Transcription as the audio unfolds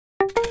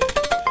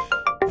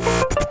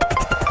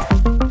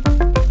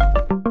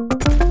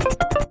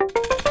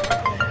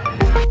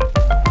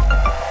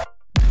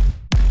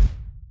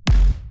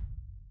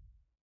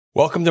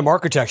Welcome to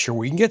Marketecture,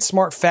 where you can get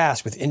smart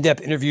fast with in-depth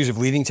interviews of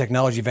leading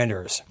technology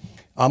vendors.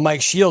 I'm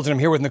Mike Shields, and I'm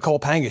here with Nicole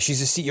Pangas. She's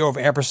the CEO of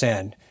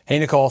Ampersand. Hey,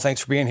 Nicole, thanks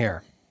for being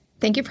here.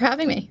 Thank you for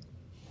having me.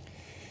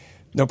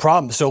 No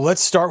problem. So let's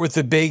start with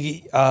the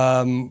big,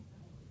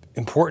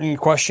 important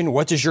question.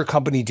 What does your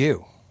company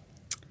do?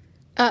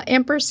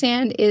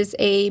 Ampersand is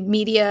a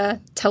media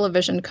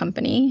television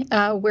company.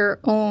 We're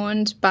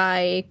owned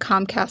by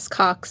Comcast,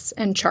 Cox,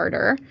 and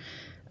Charter.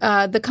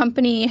 The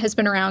company has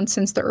been around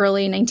since the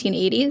early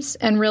 1980s,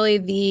 and really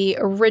the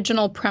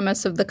original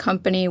premise of the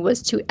company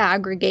was to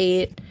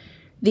aggregate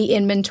the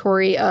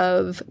inventory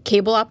of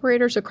cable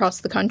operators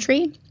across the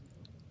country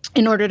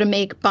in order to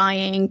make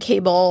buying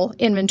cable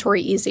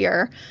inventory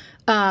easier.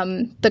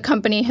 The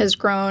company has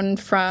grown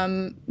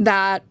from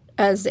that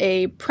as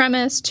a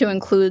premise to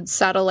include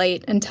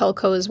satellite and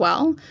telco as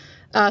well.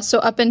 So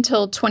up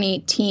until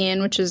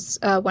 2018, which is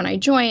when I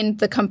joined,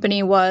 the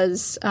company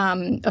was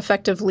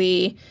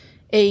effectively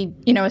a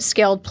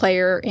scaled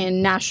player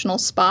in national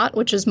spot,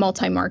 which is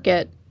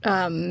multi-market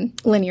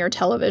linear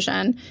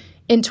television.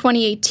 In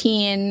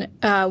 2018,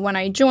 when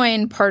I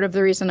joined, part of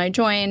the reason I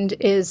joined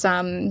is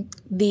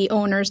the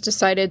owners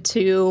decided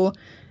to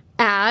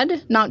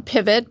add, not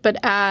pivot, but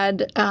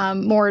add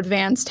more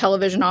advanced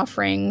television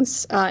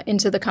offerings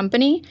into the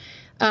company.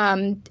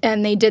 And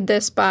they did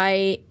this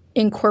by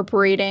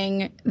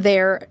incorporating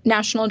their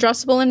national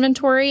addressable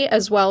inventory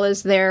as well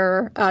as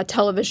their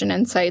television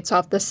insights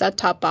off the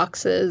set-top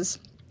boxes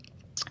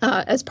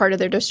as part of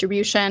their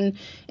distribution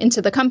into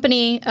the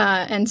company.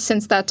 And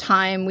since that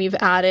time, we've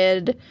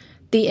added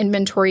the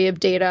inventory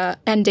of data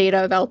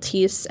of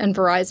Altice and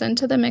Verizon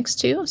to the mix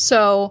too.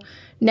 So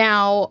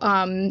now,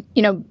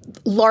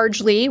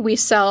 largely we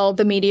sell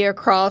the media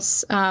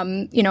across,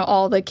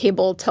 all the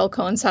cable,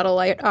 telco, and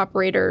satellite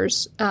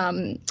operators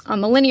on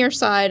the linear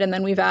side, and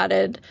then we've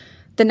added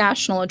the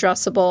national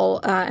addressable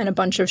and a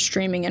bunch of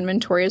streaming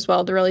inventory as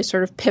well to really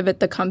sort of pivot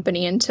the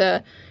company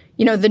into,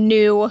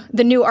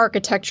 the new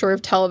architecture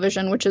of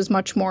television, which is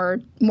much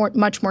more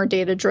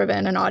data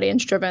driven and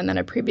audience driven than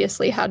it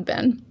previously had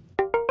been.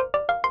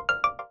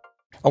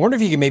 I wonder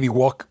if you can maybe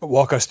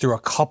walk us through a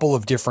couple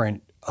of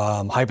different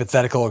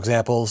hypothetical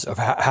examples of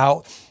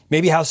how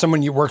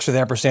someone works with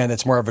Ampersand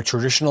that's more of a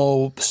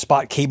traditional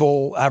spot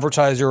cable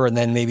advertiser, and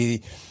then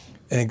maybe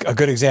a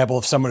good example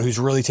of someone who's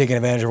really taking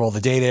advantage of all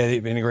the data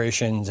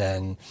integrations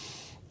and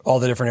all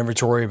the different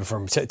inventory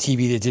from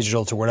TV to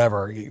digital to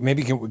whatever.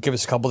 Maybe you can give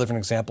us a couple different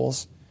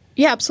examples.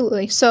 Yeah,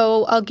 absolutely.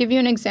 So I'll give you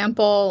an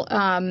example.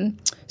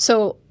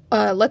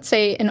 Let's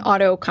say an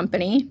auto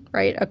company,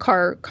 right? A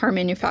car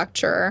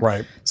manufacturer.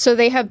 Right. So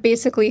they have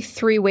basically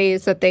three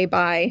ways that they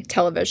buy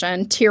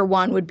television. Tier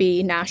one would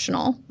be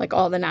national, like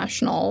all the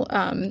national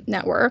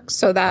networks.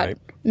 So that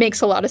makes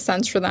a lot of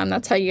sense for them.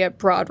 That's how you get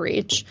broad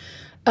reach.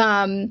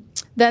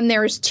 Then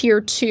there's tier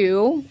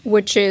two,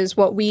 which is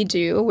what we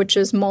do, which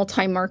is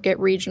multi-market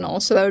regional.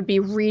 So that would be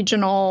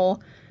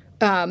regional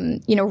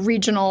of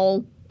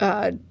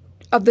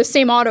the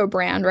same auto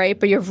brand, right?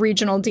 But you have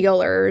regional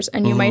dealers,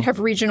 and you might have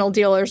regional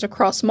dealers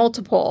across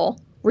multiple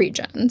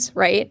regions,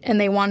 right?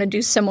 And they want to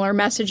do similar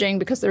messaging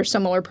because there's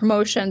similar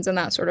promotions and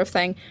that sort of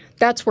thing.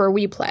 That's where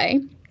we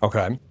play.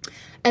 Okay.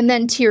 And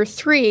then tier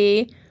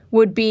three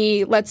would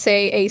be, let's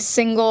say, a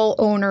single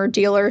owner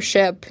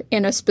dealership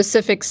in a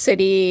specific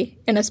city,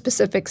 in a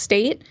specific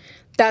state.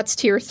 That's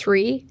tier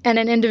three. And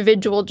an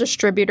individual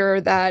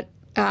distributor that,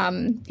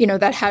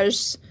 that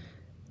has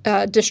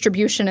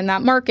distribution in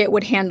that market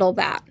would handle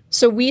that.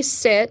 So we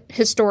sit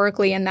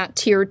historically in that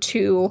tier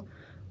two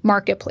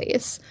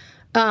marketplace.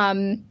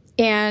 And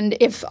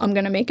if I'm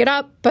going to make it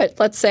up, but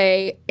let's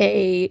say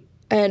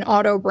an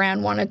auto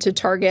brand wanted to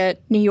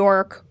target New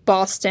York,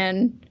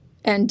 Boston,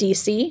 and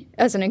DC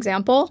as an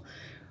example,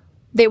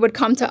 they would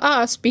come to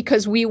us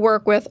because we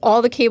work with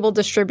all the cable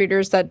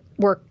distributors that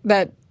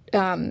are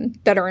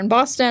in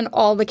Boston,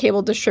 all the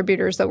cable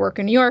distributors that work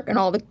in New York, and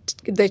all the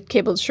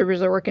cable distributors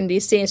that work in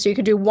DC. So you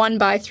could do one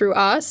buy through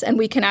us, and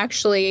we can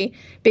actually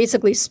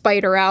basically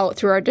spider out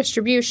through our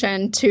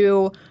distribution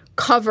to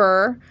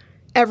cover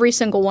every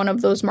single one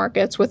of those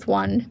markets with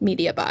one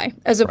media buy,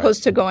 as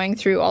opposed to going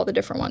through all the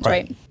different ones,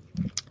 right?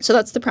 So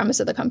that's the premise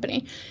of the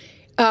company.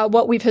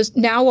 What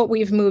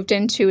we've moved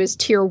into is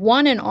tier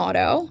one in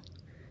auto.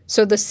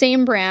 So the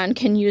same brand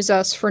can use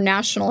us for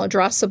national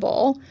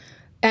addressable.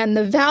 And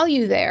the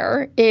value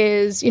there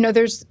is,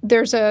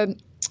 there's a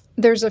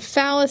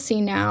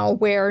fallacy now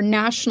where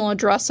national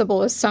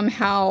addressable is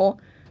somehow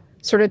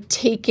sort of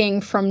taking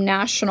from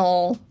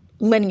national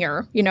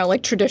linear,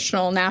 like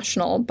traditional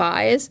national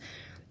buys.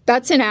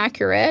 That's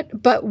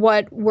inaccurate, but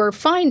what we're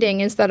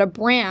finding is that a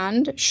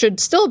brand should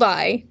still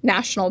buy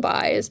national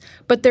buys,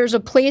 but there's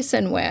a place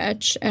in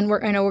which, and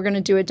I know we're going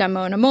to do a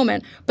demo in a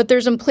moment, but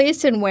there's a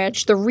place in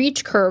which the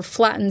reach curve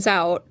flattens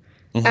out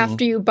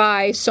after you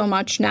buy so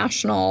much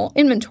national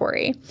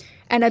inventory.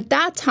 And at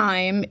that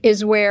time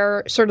is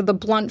where sort of the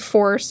blunt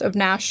force of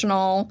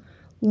national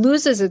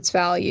loses its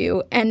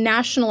value, and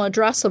national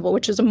addressable,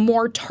 which is a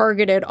more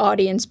targeted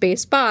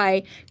audience-based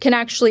buy, can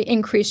actually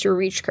increase your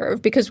reach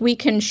curve because we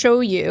can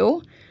show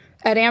you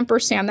at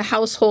Ampersand, the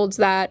households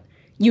that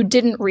you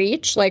didn't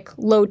reach, like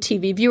low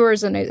TV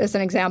viewers as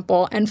an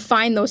example, and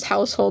find those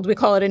households. We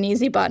call it an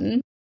easy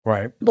button.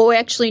 Right. But we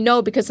actually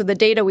know, because of the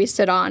data we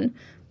sit on,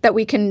 that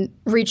we can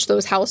reach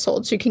those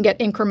households. So you can get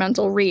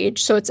incremental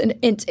reach. So it's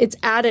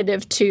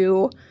additive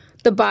to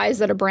the buys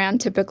that a brand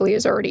typically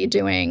is already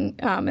doing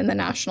in the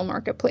national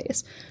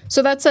marketplace.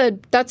 So that's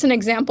an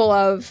example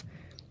of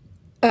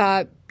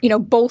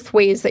both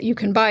ways that you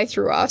can buy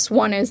through us.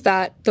 One is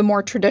that the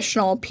more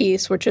traditional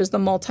piece, which is the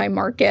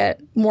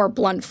multi-market, more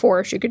blunt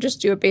force. You could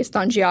just do it based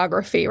on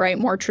geography, right?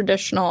 More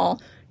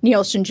traditional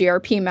Nielsen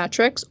GRP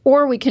metrics,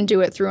 or we can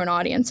do it through an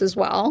audience as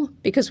well,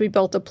 because we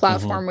built a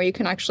platform where you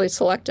can actually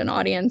select an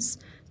audience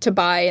to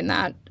buy in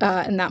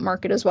that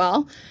market as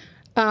well.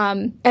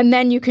 And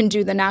then you can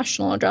do the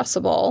national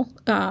addressable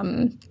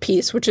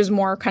piece, which is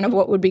more kind of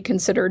what would be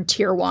considered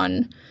tier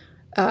one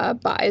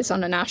buys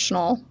on a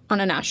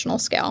national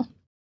scale.